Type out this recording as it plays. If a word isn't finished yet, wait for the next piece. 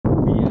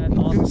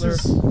We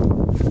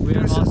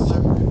had Osler.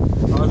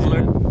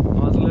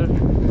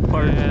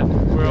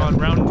 And we're on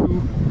round 2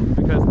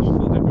 because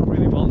NoFrills didn't do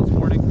really well this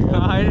morning.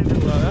 I didn't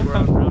do well. We're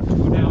on round 2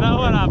 now. Is that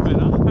what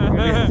happened,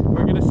 huh?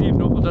 We're gonna see if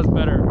NoFrills does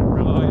better.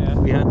 Oh yeah.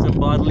 We had some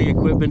bodily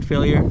equipment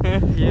failure.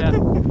 Yeah.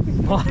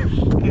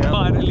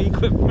 Bodily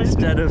equipment.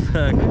 Instead of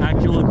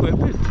actual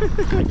equipment,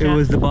 it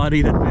was the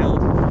body that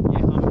failed.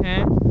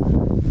 Yeah,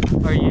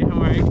 or yeah,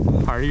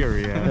 party or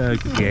yeah.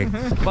 Okay.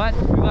 But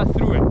we got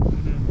through it.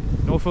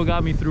 NoFrill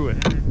got me through it.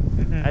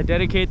 I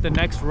dedicate the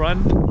next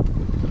run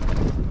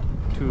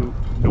to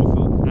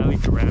NoFrill Ali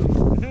Duran.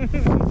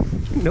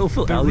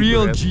 NoFrill The Ali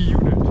real Duran. G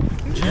unit.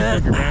 G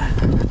Duran.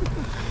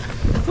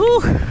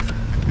 Whew.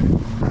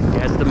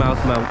 That's the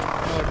mouth mount.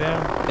 Oh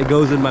damn. It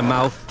goes in my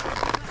mouth.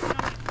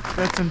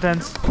 That's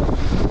intense.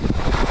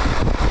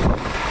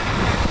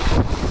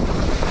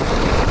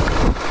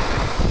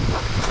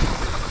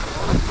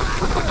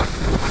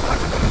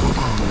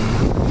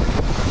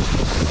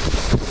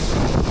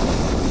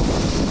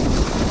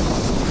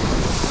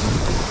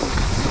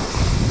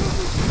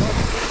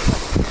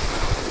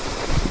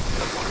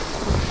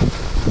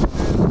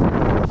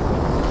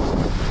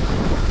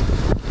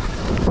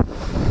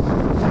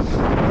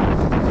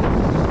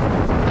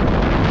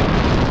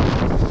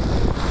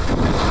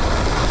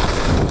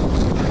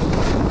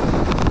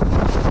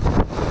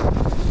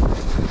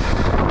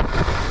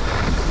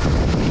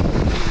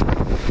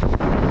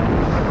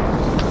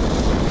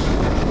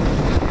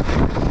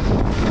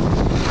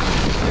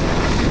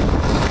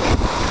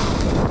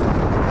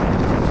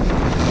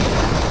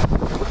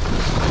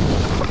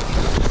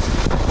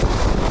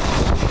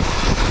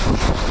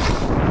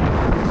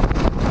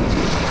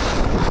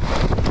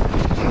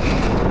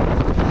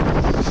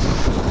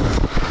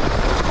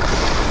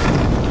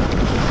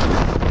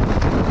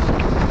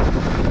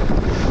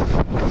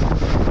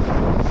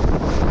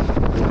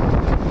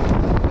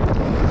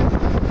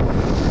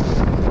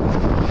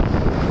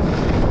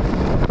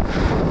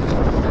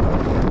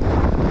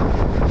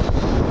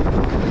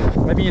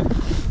 I mean,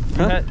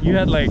 you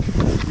had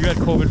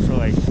COVID for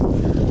like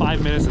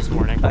 5 minutes this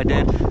morning. I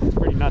did. It's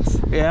pretty nuts.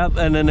 Yeah,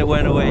 and then it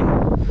went away.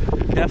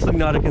 Definitely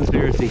not a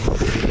conspiracy.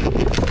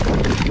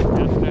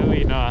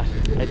 Definitely not.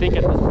 I think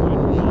at this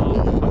point we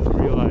all have to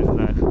realize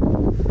that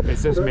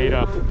it's just made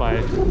up by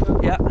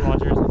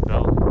Rogers and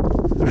Bell.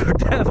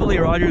 Definitely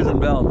Rogers and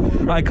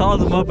Bell. I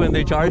called them up and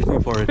they charged me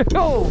for it.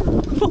 No!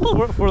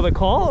 for the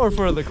call or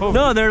for the COVID?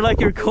 No, they're like,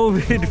 your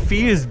COVID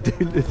fee is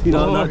due, you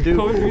know, not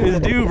due. It's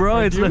due, bro.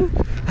 It's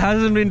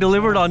hasn't been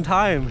delivered on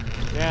time.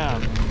 Yeah.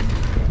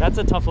 That's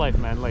a tough life,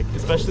 man. Like,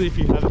 especially if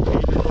you haven't paid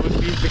your COVID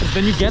fees, because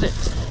then you get it.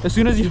 As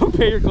soon as you don't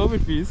pay your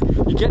COVID fees,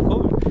 you get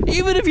COVID.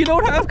 Even if you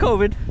don't have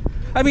COVID.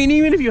 I mean,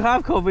 even if you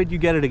have COVID, you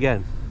get it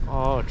again.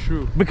 Oh,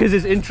 true. Because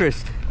it's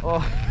interest.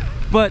 Oh.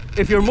 But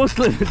if you're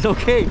Muslim, it's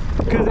okay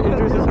because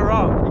interest is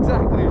haram.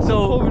 Exactly.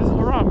 So COVID is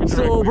haram.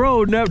 So,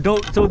 bro, no,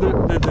 don't. So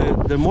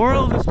the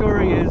moral of the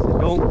story is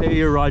don't pay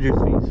your Rogers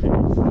fees.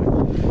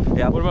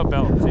 Yeah. What about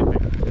Bell? Same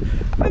thing.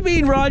 I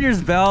mean,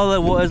 Rogers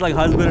Bell was like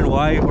husband and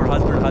wife, or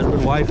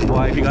husband, wife and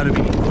wife. You gotta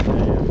be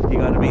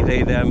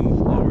they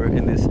them over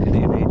in this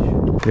day and age.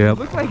 Yeah.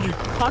 Look like you're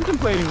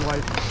contemplating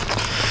life.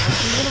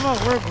 What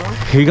about work, bro?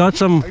 He got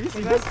some. Are you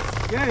serious?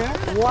 Yeah.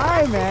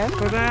 Why, man?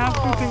 Because I have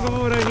to think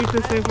about what I need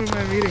to say for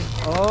my meeting.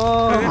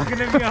 Oh.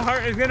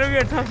 It's gonna be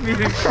a tough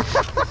meeting.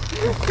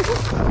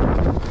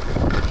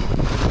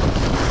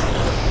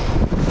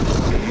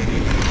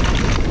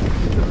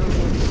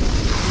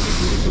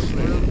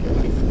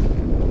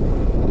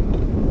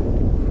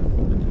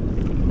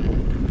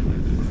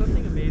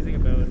 Something amazing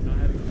about not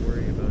having to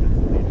worry about it.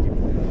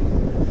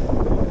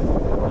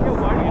 Yo,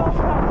 why do you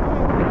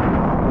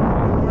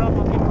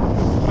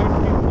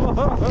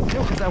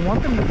because I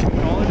want them to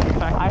acknowledge the fact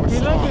that I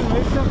feel like it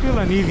makes them feel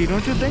uneasy,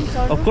 don't you think?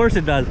 Of course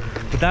it does,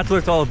 but that's what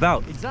it's all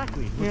about.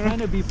 Exactly. We're trying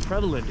to be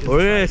prevalent. We're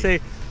gonna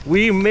say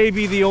we may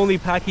be the only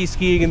packy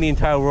skiing in the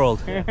entire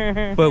world,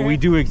 but we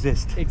do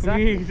exist.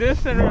 Exactly. We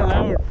exist and we're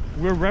loud.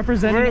 We're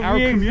representing our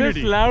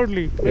community. Exist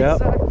loudly.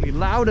 Yep. Exactly.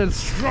 Loud and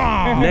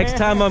strong. Next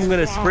time I'm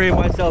gonna spray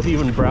myself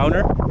even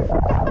browner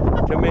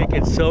to make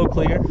it so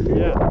clear.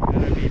 Yeah.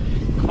 Gotta be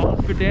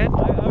confident.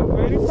 I'm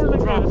waiting for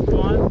like a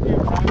response.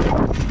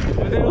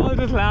 But they all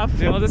just laugh.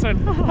 They all just went.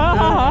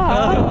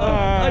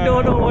 I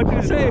don't know what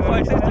to say. If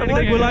I say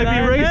something, will I be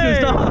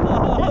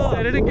racist?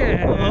 Said it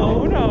again.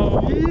 Oh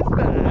no. He's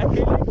back. I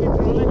feel like he's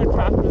rolling a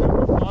tractor that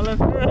will fall us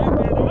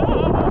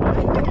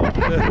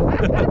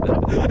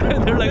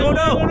And they're like, oh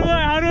no!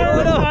 How do I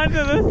respond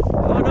to this?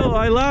 Oh no,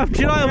 I laughed.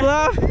 Should I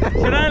laugh?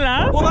 Should I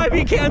laugh? Will I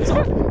be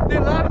cancelled? They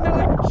laugh and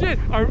they're like, shit,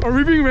 are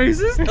we being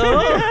racist?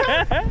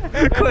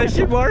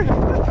 Question mark?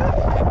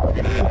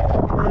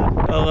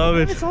 I love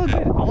it. It's all good.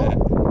 I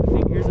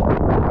think here's not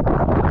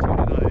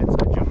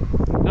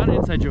an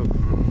inside joke.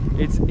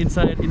 It's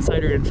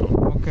insider info.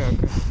 Okay.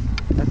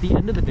 At the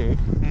end of the day,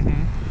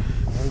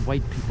 all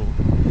white people,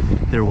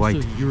 They're white.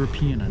 also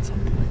European at some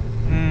point.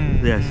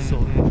 Yes. So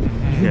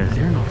Yes.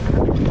 they're not.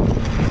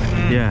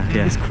 Yeah.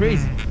 It's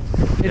crazy.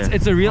 Yeah.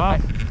 It's a real. Wow.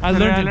 I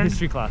learned in Today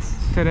history class.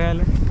 Today I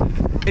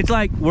learned. It's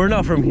like we're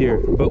not from here,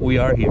 but we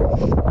are here.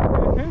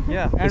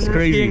 Yeah, and It's we're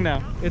crazy. skiing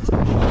now. It's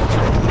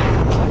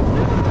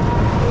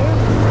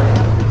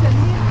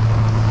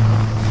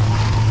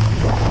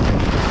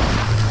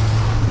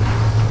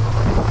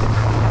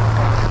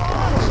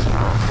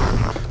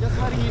just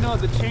letting you know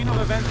the chain of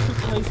events took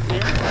place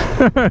there.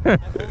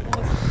 I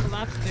almost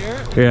collapsed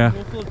there. Yeah.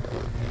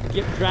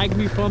 Dragged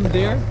me from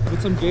there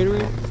with some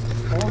Gatorade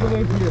all the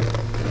way here.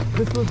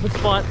 This was the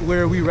spot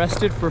where we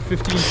rested for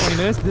 15-20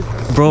 minutes.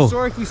 Bro.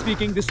 Historically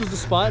speaking, this was the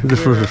spot This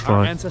where was the spot.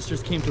 our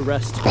ancestors came to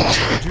rest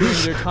during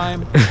their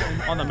time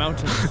on the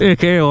mountains.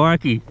 Okay,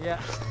 Wacky. Yeah.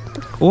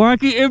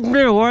 Wacky in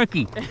there,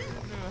 Wacky.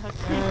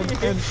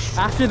 And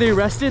after they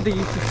rested, they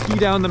used to ski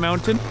down the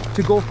mountain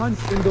to go hunt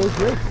in those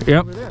lakes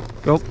Yep. over there.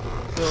 Yep.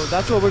 So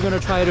that's what we're gonna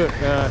try to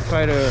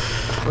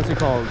what's it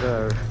called?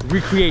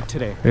 Recreate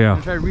today. Yeah. We're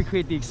gonna try to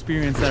recreate the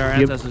experience that our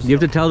ancestors. You have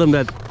to tell them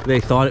that they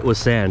thought it was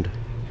sand,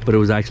 but it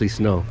was actually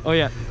snow. Oh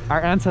yeah,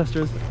 our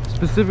ancestors,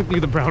 specifically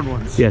the brown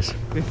ones. Yes.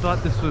 They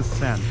thought this was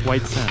sand,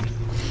 white sand.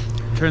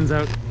 Turns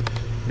out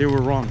they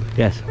were wrong.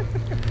 Yes.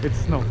 It's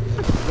snow.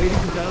 Ladies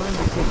and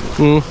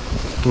gentlemen,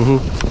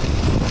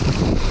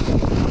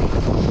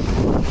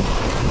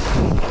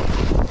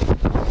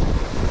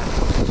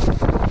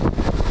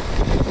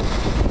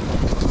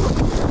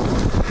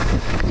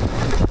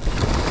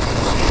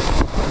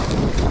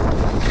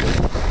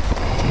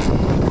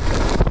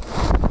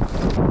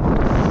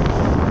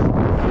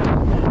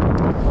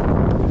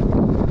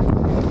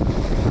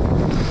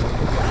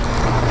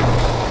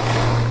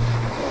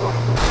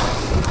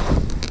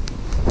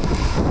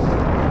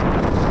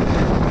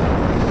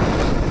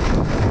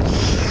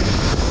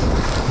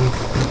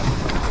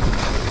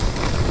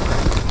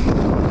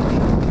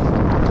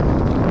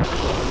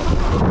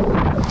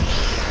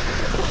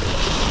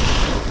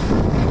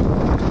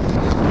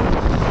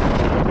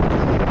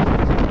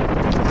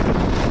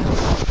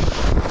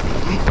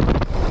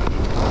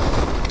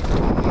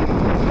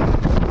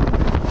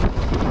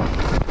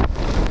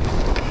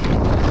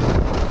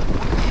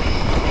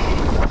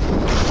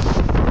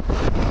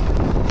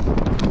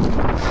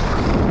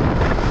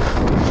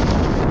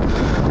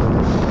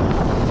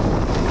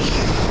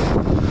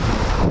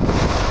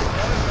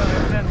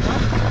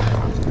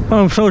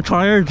 I'm so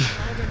tired.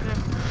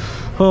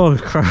 Oh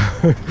crap.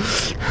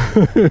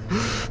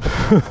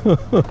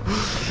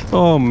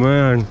 Oh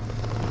man.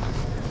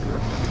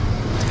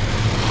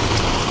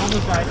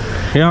 almost died.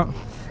 Yeah.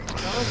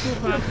 That was so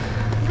fast.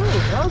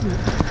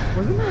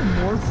 Wasn't there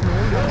more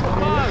snow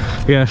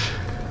than Yes.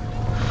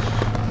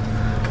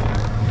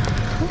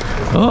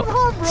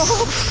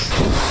 Oh.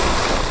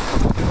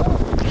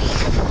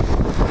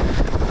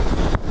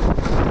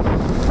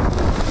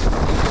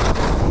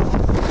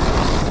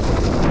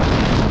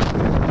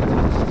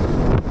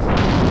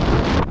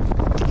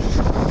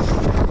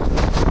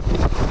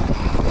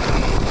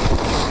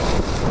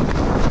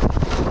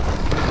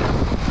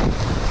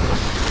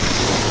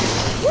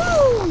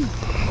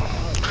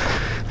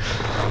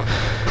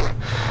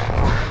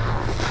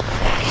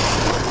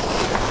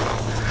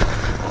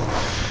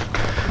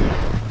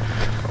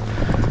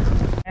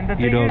 And the You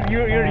thing don't- is,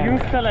 you're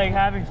used to like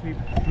having sleep,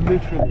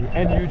 literally,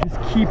 and you just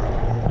keep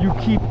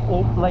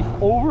like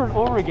over and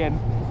over again.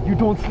 You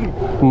don't sleep.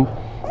 Mm.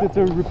 So it's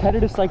a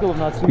repetitive cycle of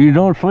not sleeping. You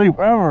don't sleep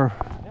ever.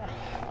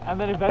 And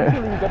then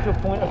eventually you get to a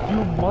point a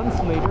few months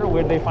later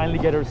where they finally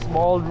get a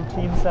small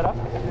routine set up.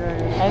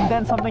 And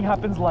then something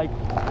happens, like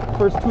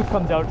first tooth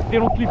comes out, they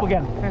don't sleep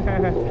again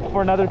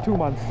for another 2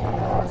 months.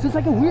 So it's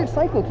like a weird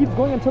cycle, it keeps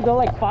going until they're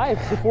like 5.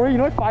 Before you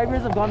know it, 5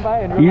 years have gone by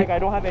and you're like, I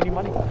don't have any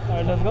money.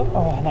 Alright, let's go.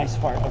 Oh, nice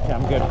fart. Okay,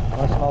 I'm good.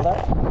 Wanna smell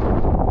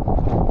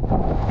that?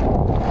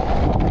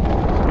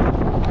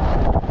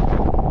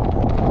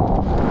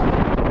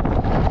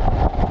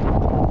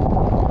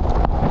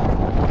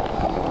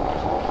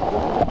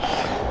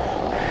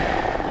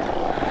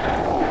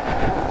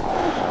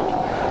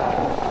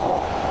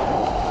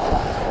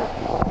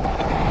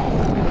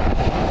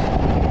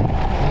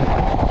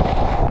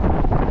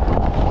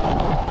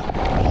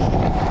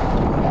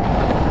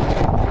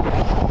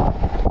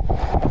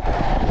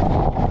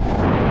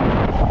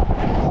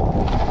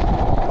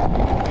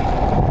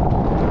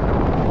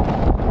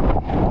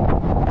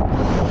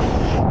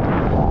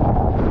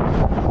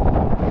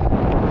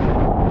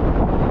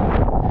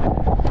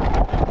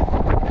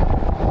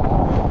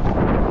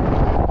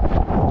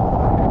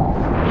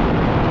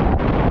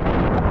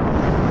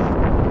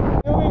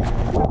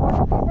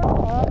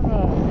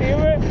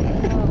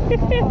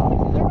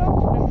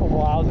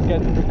 Wow, this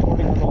guy's been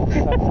recording us all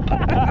the time.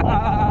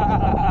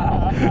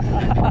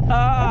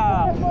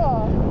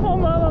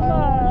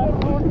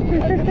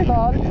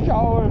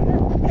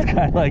 This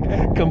guy like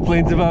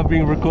complains about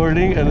being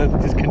recording and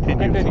then just continues.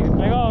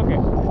 Like, oh, okay.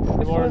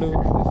 This was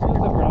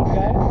the brown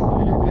guy who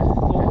was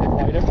sold the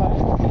whiter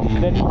pie.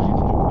 Then he used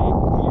to make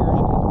beer in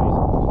his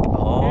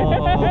basement.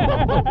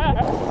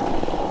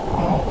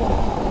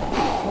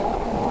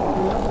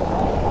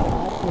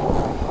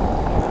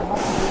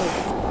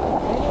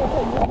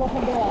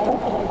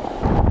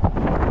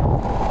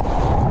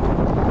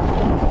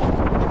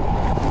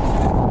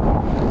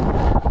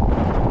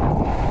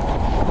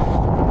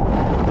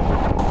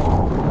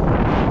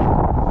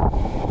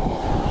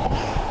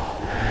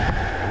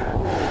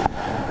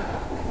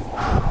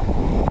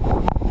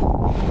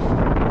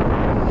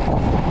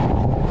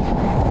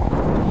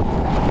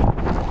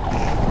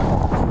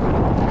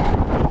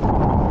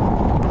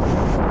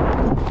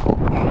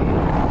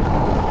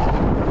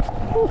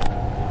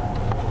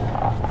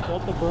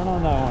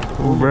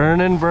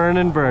 burning,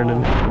 burning,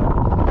 burning.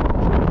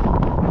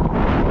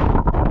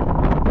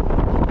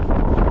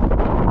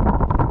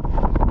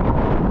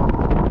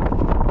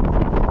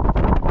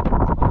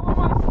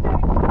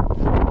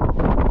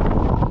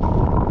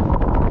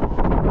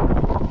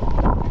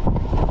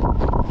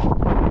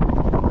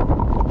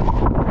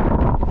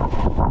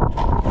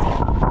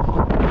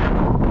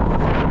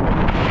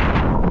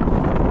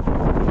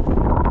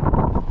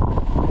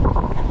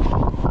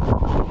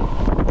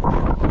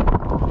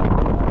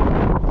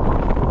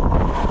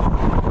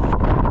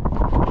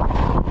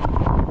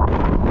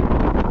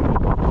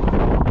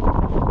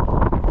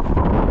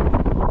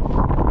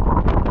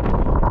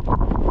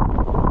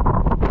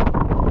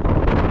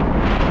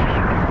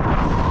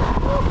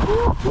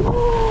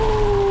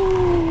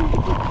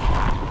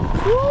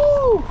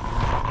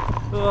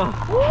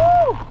 Woo!